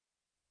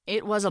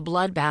It was a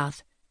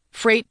bloodbath.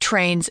 Freight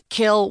trains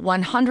kill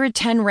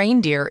 110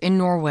 reindeer in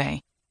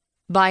Norway.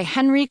 By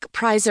Henrik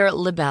Pryser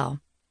Libell,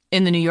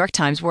 in the New York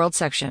Times World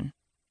section.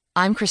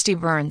 I'm Christy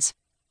Burns.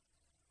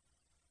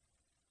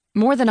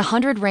 More than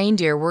 100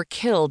 reindeer were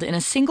killed in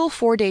a single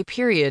 4-day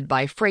period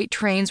by freight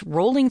trains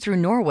rolling through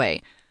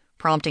Norway,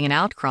 prompting an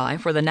outcry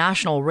for the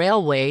National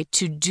Railway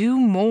to do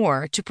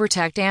more to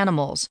protect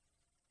animals.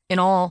 In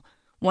all,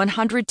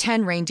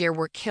 110 reindeer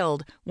were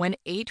killed when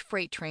 8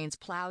 freight trains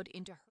plowed into